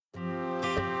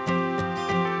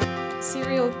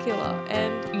serial killer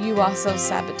and you are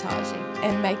self-sabotaging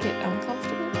and make it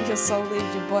uncomfortable, your soul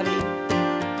leaves your body.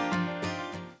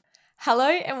 Hello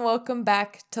and welcome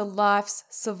back to Life's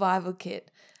Survival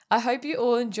Kit. I hope you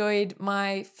all enjoyed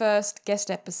my first guest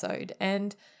episode,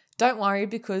 and don't worry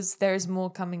because there is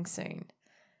more coming soon.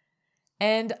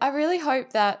 And I really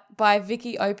hope that by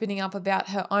Vicky opening up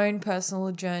about her own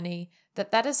personal journey,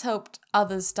 that has helped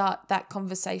others start that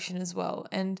conversation as well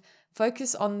and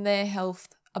focus on their health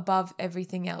above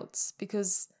everything else,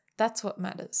 because that's what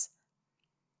matters.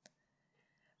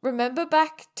 Remember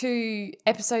back to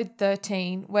episode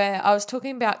 13 where I was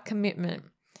talking about commitment,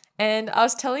 and I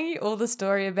was telling you all the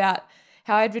story about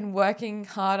how I'd been working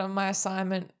hard on my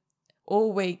assignment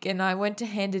all week and I went to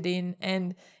hand it in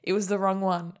and it was the wrong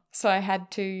one. So I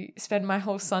had to spend my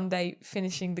whole Sunday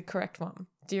finishing the correct one.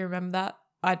 Do you remember that?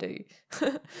 I do.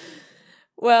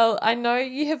 Well, I know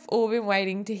you have all been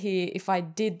waiting to hear if I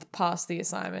did pass the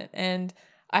assignment, and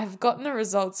I have gotten the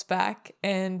results back,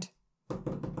 and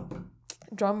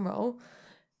drum roll,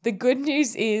 the good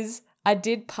news is I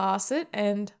did pass it,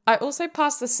 and I also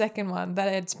passed the second one that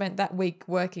I had spent that week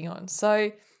working on.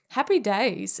 So happy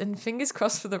days and fingers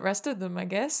crossed for the rest of them, I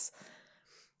guess.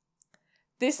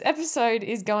 This episode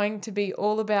is going to be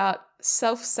all about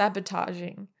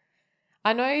self-sabotaging.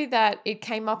 I know that it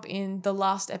came up in the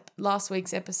last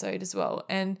week's episode as well,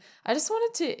 and I just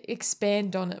wanted to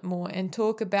expand on it more and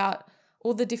talk about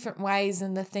all the different ways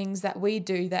and the things that we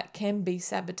do that can be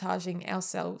sabotaging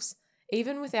ourselves,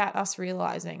 even without us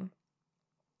realizing.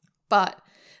 But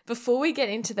before we get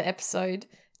into the episode,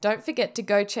 don't forget to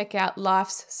go check out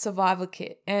Life's Survival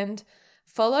Kit and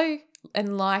follow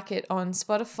and like it on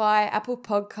Spotify, Apple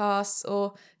Podcasts,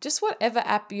 or just whatever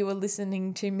app you are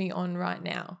listening to me on right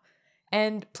now.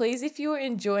 And please, if you are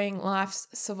enjoying Life's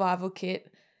Survival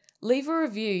Kit, leave a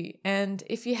review. And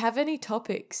if you have any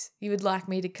topics you would like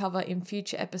me to cover in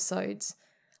future episodes,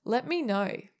 let me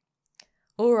know.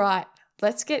 All right,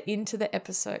 let's get into the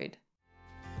episode.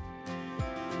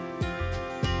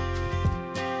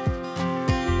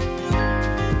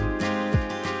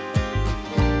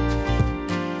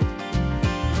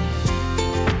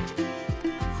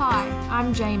 Hi,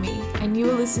 I'm Jamie, and you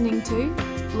are listening to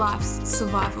Life's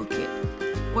Survival Kit,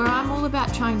 where I'm all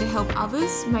about trying to help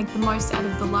others make the most out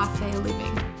of the life they are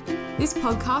living. This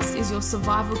podcast is your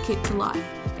survival kit to life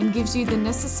and gives you the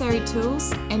necessary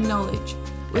tools and knowledge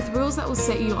with rules that will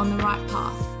set you on the right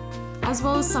path, as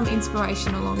well as some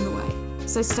inspiration along the way.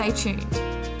 So stay tuned.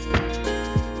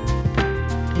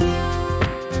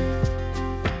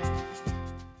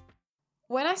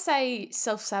 When I say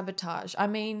self-sabotage, I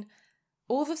mean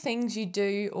all the things you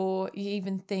do or you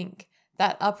even think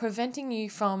that are preventing you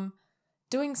from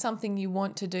doing something you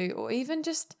want to do, or even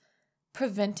just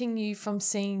preventing you from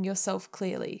seeing yourself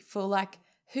clearly for like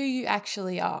who you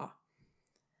actually are.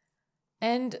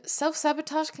 And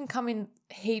self-sabotage can come in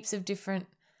heaps of different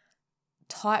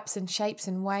types and shapes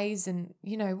and ways and,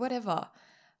 whatever.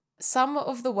 Some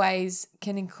of the ways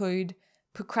can include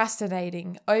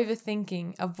procrastinating,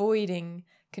 overthinking, avoiding,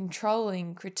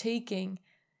 controlling, critiquing,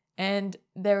 and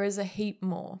there is a heap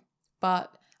more,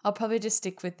 but I'll probably just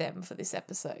stick with them for this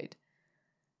episode.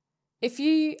 If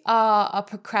you are a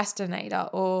procrastinator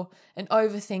or an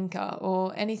overthinker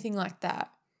or anything like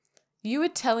that, you are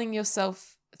telling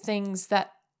yourself things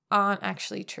that aren't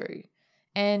actually true,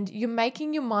 and you're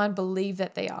making your mind believe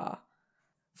that they are.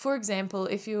 For example,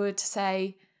 if you were to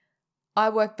say, I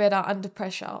work better under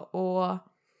pressure, or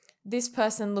this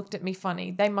person looked at me funny,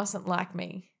 they mustn't like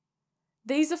me.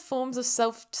 These are forms of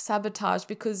self-sabotage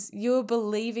because you're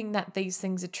believing that these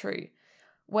things are true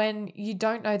when you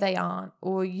don't know they aren't,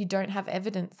 or you don't have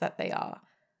evidence that they are.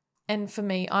 And for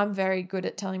me, I'm very good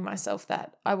at telling myself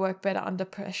that I work better under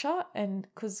pressure, and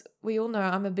because we all know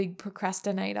I'm a big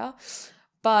procrastinator,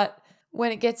 but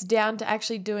when it gets down to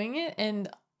actually doing it and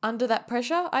under that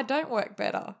pressure, I don't work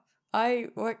better. I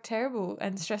work terrible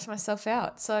and stress myself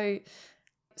out. So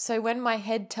when my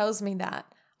head tells me that,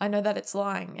 I know that it's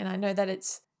lying, and I know that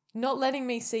it's not letting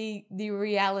me see the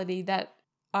reality that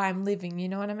I'm living, you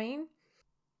know what I mean?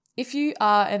 If you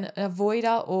are an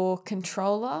avoider or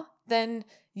controller, then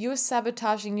you're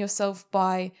sabotaging yourself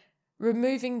by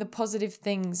removing the positive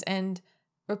things and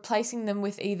replacing them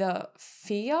with either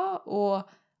fear or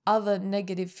other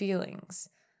negative feelings.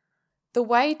 The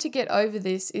way to get over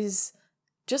this is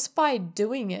just by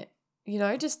doing it,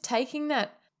 just taking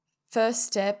that first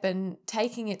step and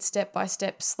taking it step by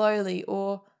step slowly,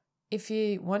 or if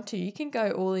you want to, you can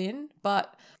go all in,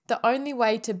 but the only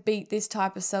way to beat this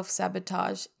type of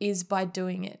self-sabotage is by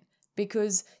doing it,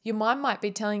 because your mind might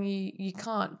be telling you you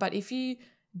can't, but if you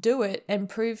do it and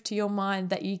prove to your mind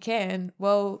that you can,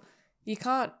 well, you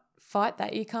can't fight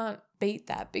that. You can't beat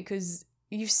that because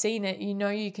you've seen it, you know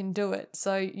you can do it.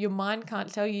 So your mind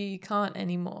can't tell you can't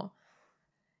anymore.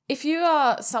 If you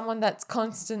are someone that's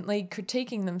constantly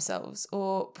critiquing themselves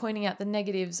or pointing out the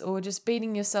negatives or just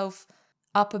beating yourself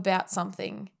up about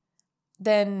something,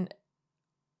 then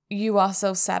you are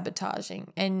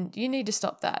self-sabotaging and you need to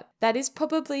stop that. That is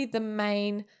probably the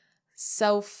main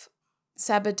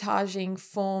self-sabotaging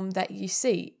form that you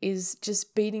see, is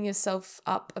just beating yourself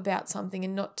up about something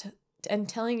and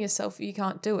telling yourself you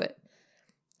can't do it.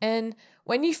 And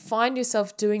when you find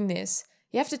yourself doing this,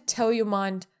 you have to tell your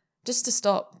mind just to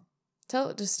stop. Tell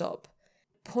it to stop.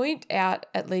 Point out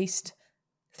at least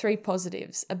 3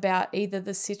 positives about either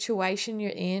the situation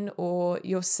you're in or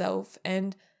yourself,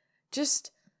 and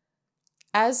just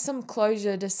as some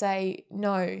closure to say,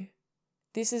 no,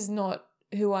 this is not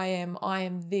who I am. I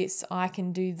am this. I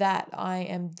can do that. I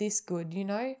am this good,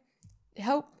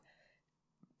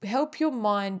 Help your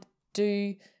mind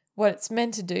do what it's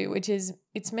meant to do, which is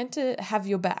it's meant to have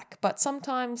your back, but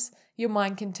sometimes your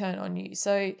mind can turn on you.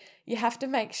 So you have to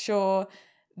make sure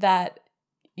that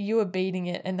you are beating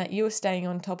it and that you are staying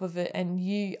on top of it and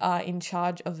you are in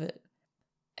charge of it.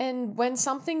 And when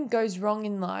something goes wrong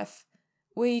in life,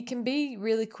 we can be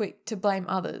really quick to blame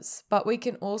others, but we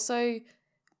can also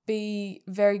be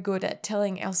very good at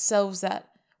telling ourselves that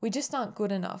we just aren't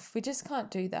good enough. We just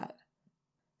can't do that.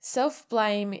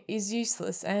 Self-blame is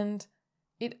useless, and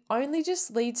it only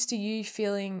just leads to you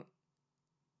feeling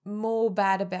more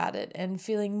bad about it and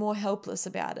feeling more helpless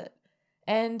about it.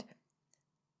 And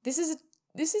this is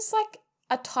like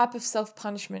a type of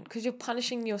self-punishment, because you're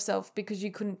punishing yourself because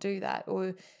you couldn't do that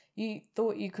or you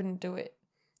thought you couldn't do it.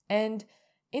 And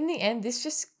in the end, this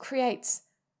just creates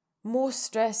more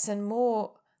stress and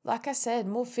more, like I said,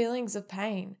 more feelings of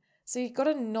pain. So you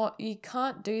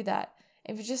can't do that.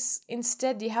 If you just,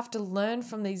 instead, you have to learn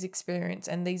from these experiences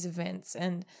and these events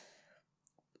and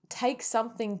take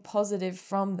something positive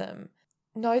from them.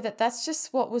 Know that that's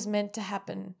just what was meant to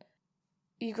happen.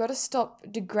 You got to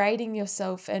stop degrading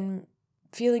yourself and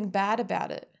feeling bad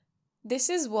about it. This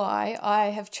is why I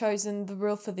have chosen the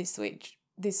rule for this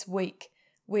week,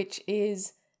 which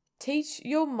is teach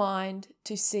your mind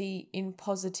to see in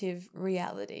positive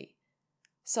reality.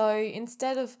 So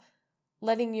instead of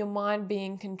letting your mind be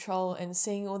in control and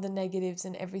seeing all the negatives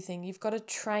and everything, you've got to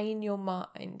train your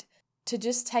mind to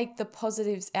just take the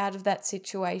positives out of that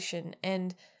situation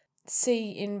and see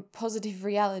in positive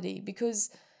reality, because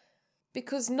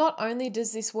not only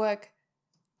does this work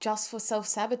just for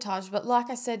self-sabotage, but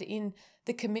like I said in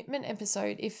the commitment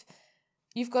episode, if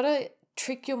you've got to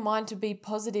trick your mind to be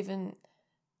positive and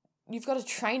you've got to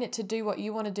train it to do what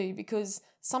you want to do, because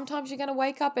sometimes you're going to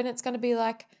wake up and it's going to be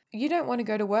like, you don't want to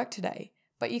go to work today,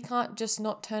 but you can't just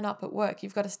not turn up at work.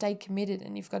 You've got to stay committed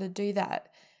and you've got to do that.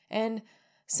 And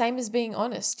same as being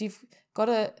honest, you've got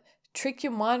to trick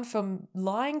your mind from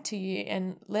lying to you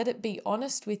and let it be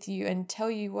honest with you and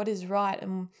tell you what is right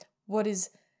and what is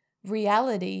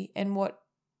reality and what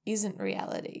isn't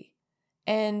reality.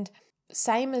 And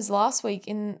same as last week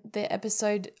in the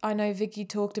episode, I know Vicky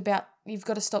talked about you've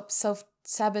got to stop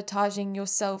self-sabotaging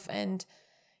yourself and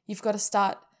you've got to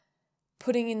start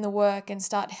putting in the work and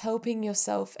start helping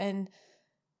yourself and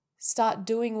start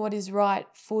doing what is right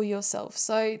for yourself.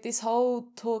 So this whole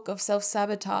talk of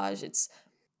self-sabotage,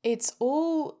 it's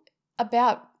all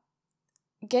about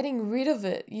getting rid of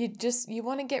it. You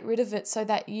want to get rid of it so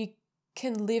that you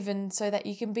can live and so that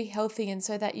you can be healthy and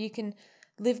so that you can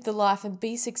live the life and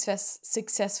be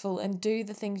successful and do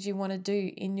the things you want to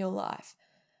do in your life.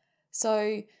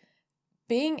 So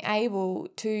being able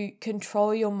to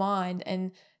control your mind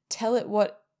and tell it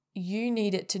what you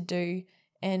need it to do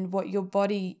and what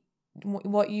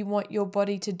you want your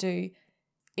body to do,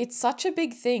 it's such a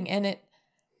big thing and it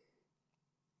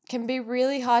can be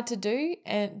really hard to do,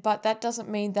 but that doesn't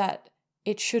mean that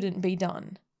it shouldn't be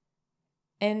done.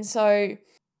 And so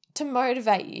to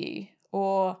motivate you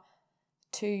or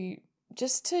to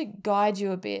guide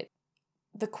you a bit,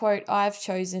 the quote I've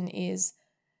chosen is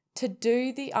to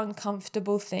do the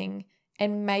uncomfortable thing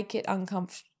and make it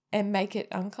uncomfortable and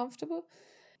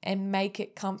make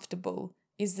it comfortable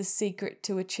is the secret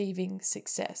to achieving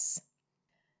success.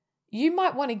 You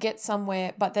might want to get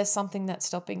somewhere, but there's something that's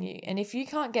stopping you. And if you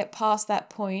can't get past that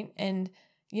point and,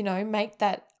 make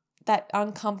that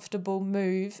uncomfortable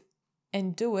move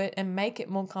and do it and make it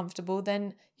more comfortable,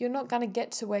 then you're not going to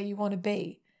get to where you want to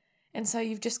be. And so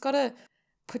you've just got to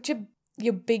put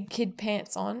your big kid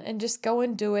pants on and just go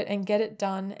and do it and get it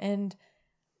done, and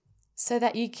so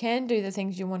that you can do the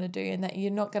things you want to do and that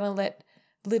you're not going to let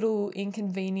little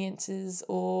inconveniences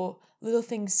or little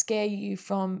things scare you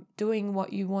from doing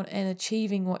what you want and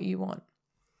achieving what you want.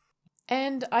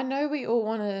 And I know we all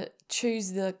want to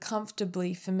choose the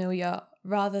comfortably familiar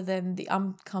rather than the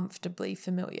uncomfortably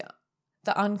familiar,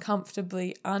 the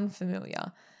uncomfortably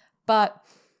unfamiliar. But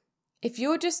if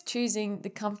you're just choosing the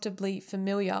comfortably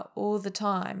familiar all the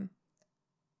time,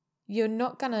 you're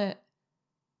not going to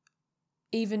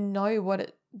even know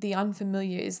what the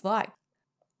unfamiliar is like.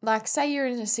 Like, say you're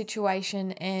in a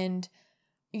situation and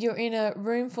you're in a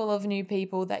room full of new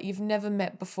people that you've never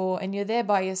met before, and you're there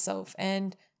by yourself,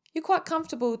 and you're quite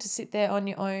comfortable to sit there on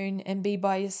your own and be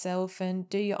by yourself and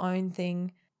do your own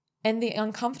thing. And the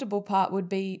uncomfortable part would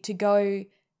be to go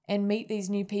and meet these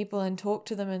new people and talk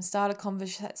to them and start a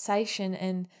conversation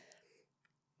and,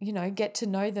 get to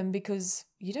know them, because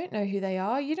you don't know who they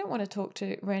are. You don't want to talk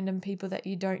to random people that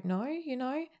you don't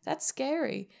know, that's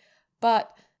scary.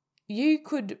 But you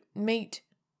could meet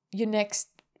your next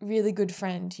really good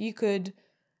friend. You could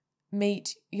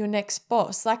meet your next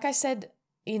boss. Like I said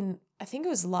I think it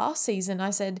was last season,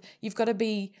 I said you've got to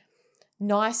be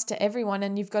nice to everyone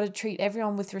and you've got to treat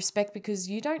everyone with respect, because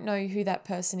you don't know who that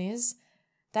person is.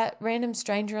 That random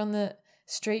stranger on the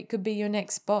street could be your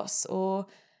next boss, or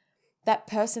that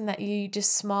person that you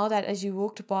just smiled at as you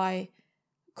walked by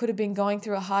could have been going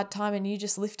through a hard time and you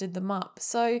just lifted them up.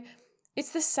 So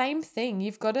it's the same thing.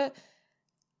 You've got to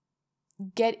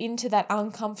get into that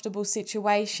uncomfortable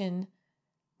situation,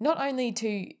 not only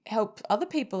to help other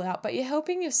people out, but you're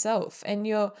helping yourself, and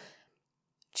you're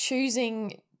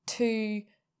choosing to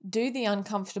do the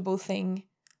uncomfortable thing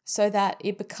so that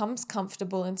it becomes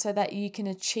comfortable, and so that you can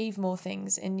achieve more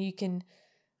things and you can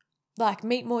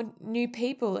meet more new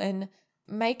people and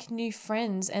make new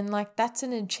friends. And that's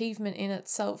an achievement in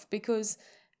itself, because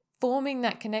forming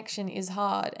that connection is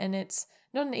hard and it's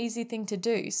not an easy thing to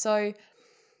do. So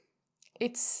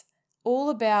it's all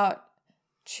about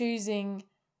choosing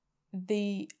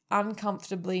the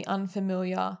uncomfortably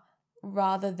unfamiliar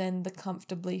rather than the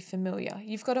comfortably familiar.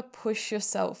 You've got to push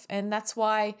yourself. And that's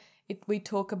why we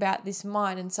talk about this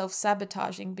mind and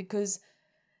self-sabotaging, because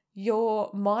your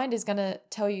mind is going to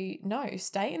tell you, no,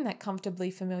 stay in that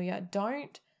comfortably familiar.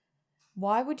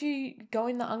 Why would you go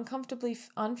in the uncomfortably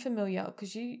unfamiliar?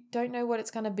 Because you don't know what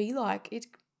it's going to be like.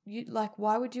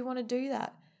 Why would you want to do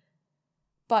that?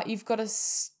 But you've got to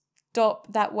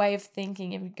stop that way of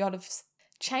thinking, and you've got to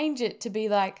change it to be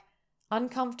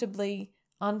uncomfortably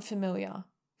unfamiliar.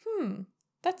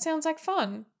 That sounds like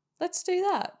fun. Let's do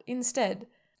that instead.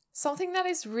 Something that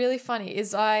is really funny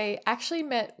is I actually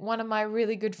met one of my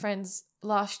really good friends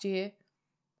last year,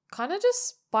 kind of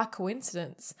just by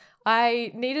coincidence.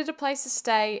 I needed a place to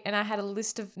stay and I had a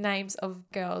list of names of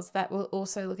girls that were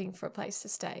also looking for a place to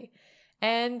stay.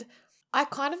 And I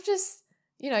kind of just,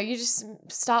 you just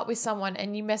start with someone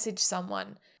and you message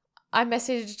someone. I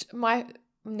messaged my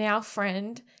now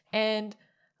friend and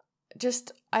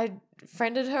I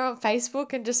friended her on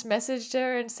Facebook and just messaged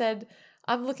her and said,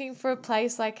 I'm looking for a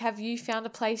place, have you found a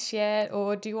place yet?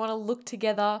 Or do you want to look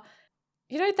together?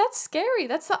 That's scary.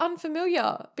 That's the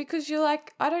unfamiliar, because you're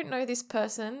I don't know this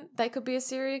person. They could be a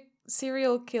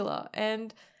serial killer.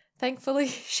 And thankfully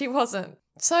she wasn't.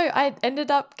 So I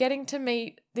ended up getting to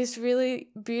meet this really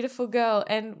beautiful girl,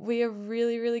 and we are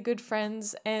really, really good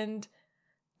friends. And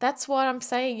that's what I'm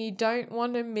saying. You don't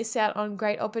want to miss out on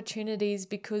great opportunities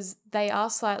because they are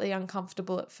slightly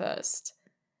uncomfortable at first.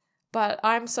 But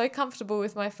I'm so comfortable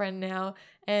with my friend now,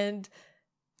 and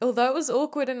although it was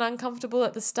awkward and uncomfortable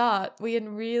at the start, we are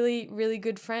really, really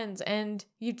good friends, and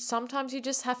sometimes you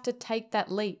just have to take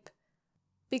that leap,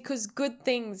 because good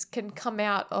things can come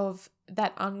out of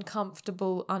that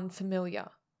uncomfortable, unfamiliar.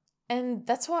 And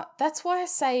that's why I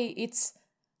say it's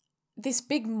this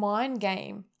big mind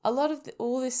game. A lot of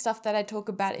all this stuff that I talk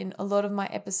about in a lot of my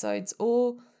episodes,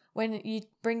 or when you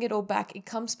bring it all back, it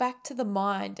comes back to the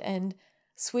mind and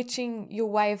switching your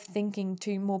way of thinking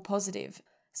to more positive.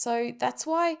 So that's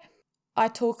why I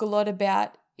talk a lot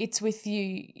about it's with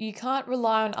you. You can't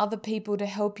rely on other people to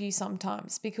help you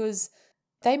sometimes, because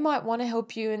they might want to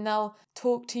help you and they'll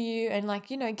talk to you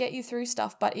and get you through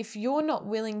stuff. But if you're not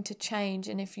willing to change,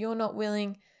 and if you're not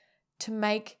willing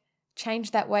to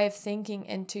change that way of thinking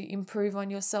and to improve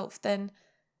on yourself, then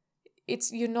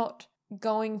you're not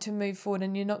going to move forward,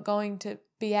 and you're not going to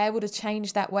be able to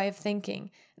change that way of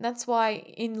thinking. And that's why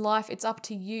in life it's up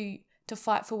to you to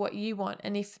fight for what you want.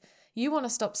 And if you want to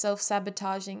stop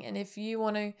self-sabotaging, and if you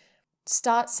want to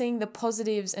start seeing the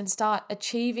positives and start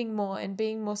achieving more and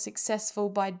being more successful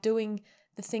by doing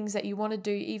the things that you want to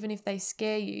do, even if they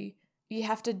scare you, you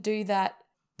have to do that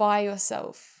by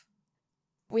yourself.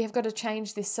 We have got to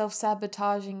change this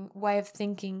self-sabotaging way of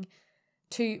thinking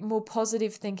to more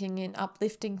positive thinking and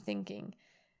uplifting thinking.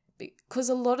 Because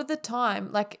a lot of the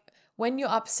time, when you're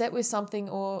upset with something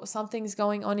or something's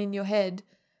going on in your head,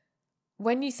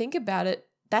 when you think about it,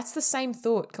 that's the same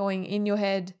thought going in your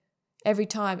head every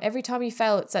time. Every time you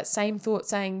fail, it's that same thought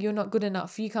saying, you're not good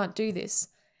enough, you can't do this.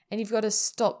 And you've got to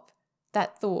stop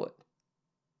that thought.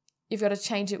 You've got to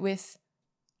change it with,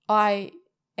 I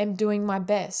am doing my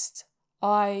best.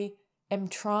 I am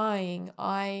trying.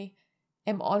 I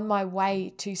am on my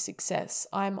way to success.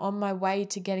 I'm on my way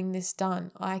to getting this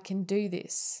done. I can do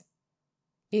this.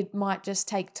 It might just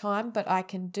take time, but I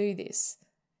can do this.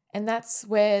 And that's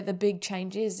where the big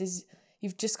change is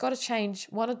you've just got to change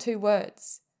 1 or 2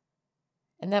 words.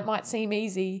 And that might seem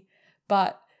easy,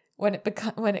 but when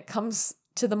it comes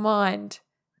to the mind,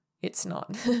 it's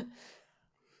not.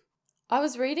 I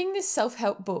was reading this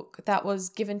self-help book that was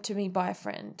given to me by a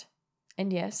friend.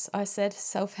 And yes, I said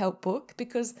self-help book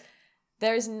because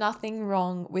there is nothing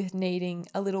wrong with needing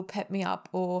a little pep me up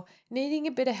or needing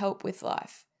a bit of help with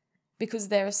life, because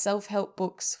there are self-help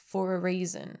books for a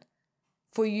reason,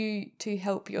 for you to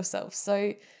help yourself.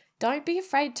 So don't be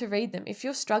afraid to read them. If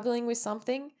you're struggling with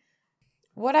something,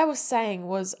 what I was saying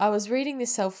was I was reading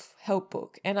this self-help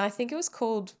book and I think it was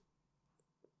called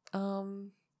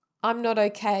I'm Not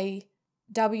Okay,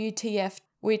 WTF,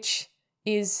 which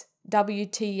is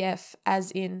WTF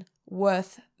as in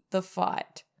worth the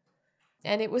fight.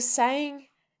 And it was saying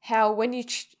how when you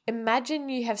imagine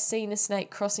you have seen a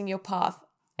snake crossing your path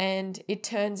and it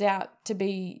turns out to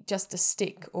be just a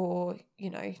stick or,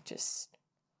 just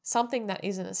something that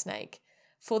isn't a snake.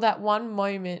 For that one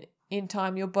moment in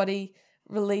time, your body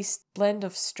released blend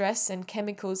of stress and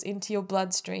chemicals into your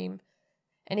bloodstream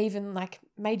and even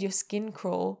made your skin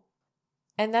crawl.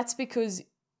 And that's because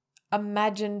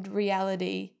imagined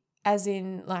reality, as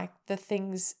in the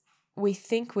things we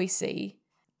think we see,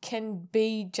 can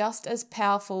be just as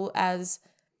powerful as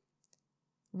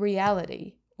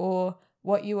reality or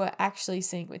what you are actually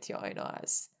seeing with your own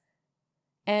eyes.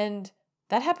 And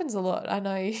that happens a lot. I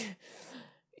know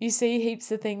you see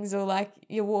heaps of things, or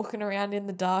you're walking around in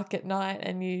the dark at night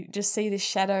and you just see this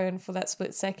shadow, and for that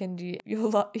split second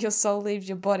your soul leaves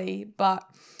your body,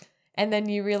 and then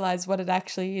you realize what it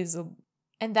actually is.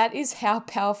 And that is how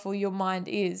powerful your mind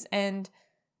is, and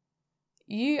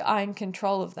you are in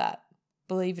control of that,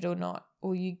 believe it or not,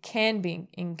 or you can be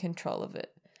in control of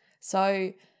it.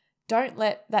 So don't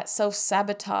let that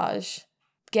self-sabotage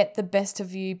get the best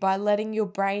of you by letting your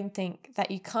brain think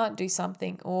that you can't do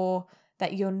something or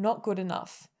that you're not good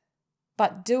enough.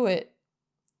 But do it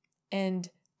and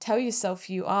tell yourself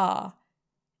you are,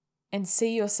 and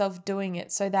see yourself doing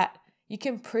it so that you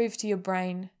can prove to your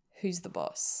brain who's the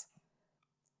boss.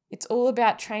 It's all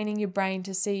about training your brain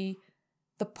to see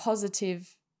the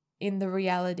positive in the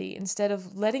reality instead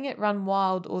of letting it run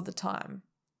wild all the time.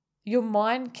 Your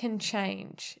mind can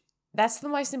change. That's the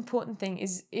most important thing,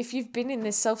 is if you've been in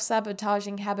this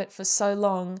self-sabotaging habit for so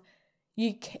long,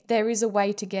 there is a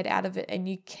way to get out of it, and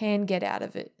you can get out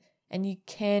of it, and you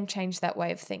can change that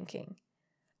way of thinking.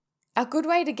 A good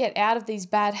way to get out of these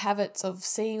bad habits of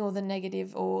seeing all the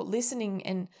negative or listening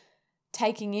and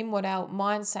taking in what our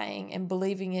mind's saying and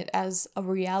believing it as a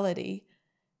reality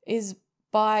is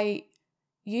by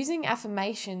using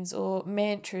affirmations or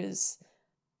mantras,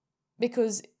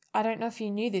 because I don't know if you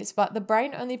knew this, but the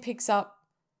brain only picks up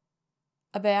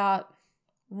about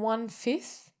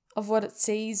 1/5 of what it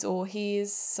sees or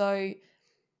hears. So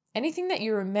anything that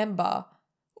you remember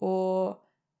or,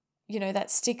 that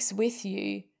sticks with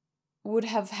you would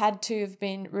have had to have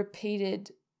been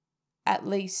repeated at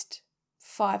least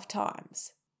 5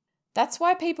 times. That's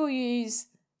why people use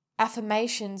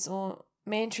affirmations or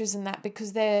mantras and that,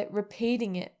 because they're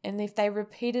repeating it. And if they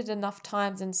repeat it enough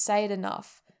times and say it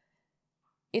enough,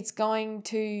 it's going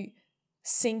to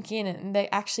sink in and they're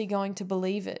actually going to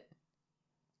believe it.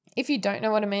 If you don't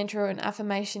know what a mantra or an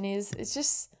affirmation is, it's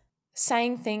just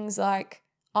saying things like,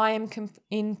 I am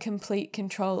in complete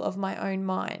control of my own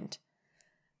mind.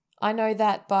 I know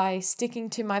that by sticking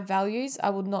to my values, I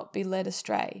will not be led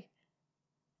astray.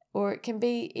 Or it can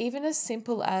be even as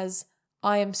simple as,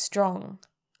 I am strong.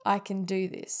 I can do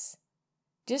this.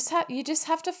 You just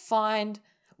have to find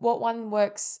what one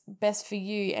works best for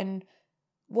you and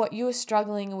what you're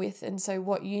struggling with, and so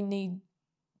what you need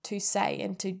to say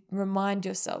and to remind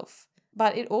yourself.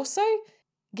 But it also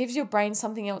gives your brain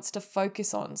something else to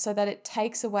focus on so that it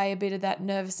takes away a bit of that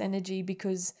nervous energy,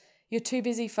 because you're too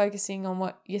busy focusing on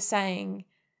what you're saying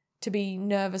to be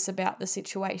nervous about the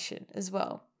situation as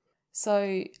well.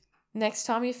 So next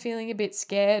time you're feeling a bit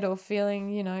scared or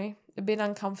feeling, a bit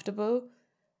uncomfortable,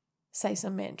 say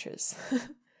some mantras.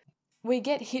 We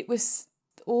get hit with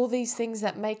all these things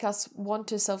that make us want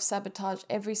to self-sabotage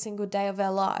every single day of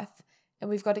our life. and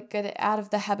we've got to get it out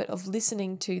of the habit of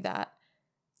listening to that.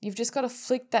 You've just got to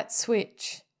flick that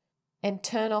switch and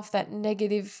turn off that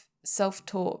negative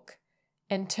self-talk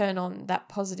and turn on that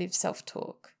positive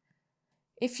self-talk.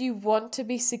 If you want to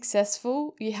be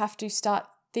successful, you have to start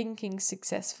thinking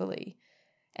successfully.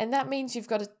 And that means you've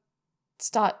got to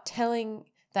start telling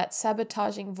that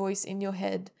sabotaging voice in your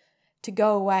head to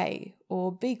go away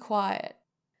or be quiet.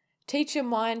 Teach your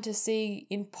mind to see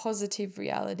in positive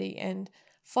reality and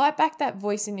fight back that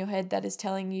voice in your head that is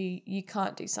telling you you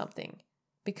can't do something,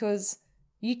 because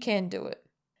you can do it.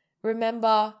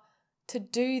 Remember to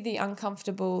do the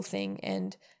uncomfortable thing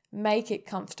and make it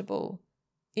comfortable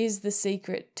is the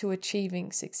secret to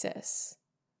achieving success.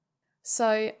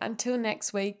 So until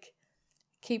next week,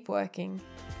 keep working.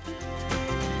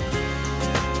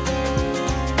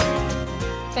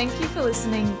 Thank you for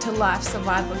listening to Life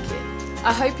Survival Kit.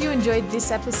 I hope you enjoyed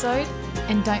this episode,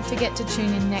 and don't forget to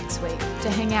tune in next week to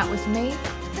hang out with me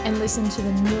and listen to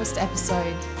the newest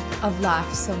episode of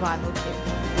Life Survival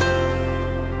Kit.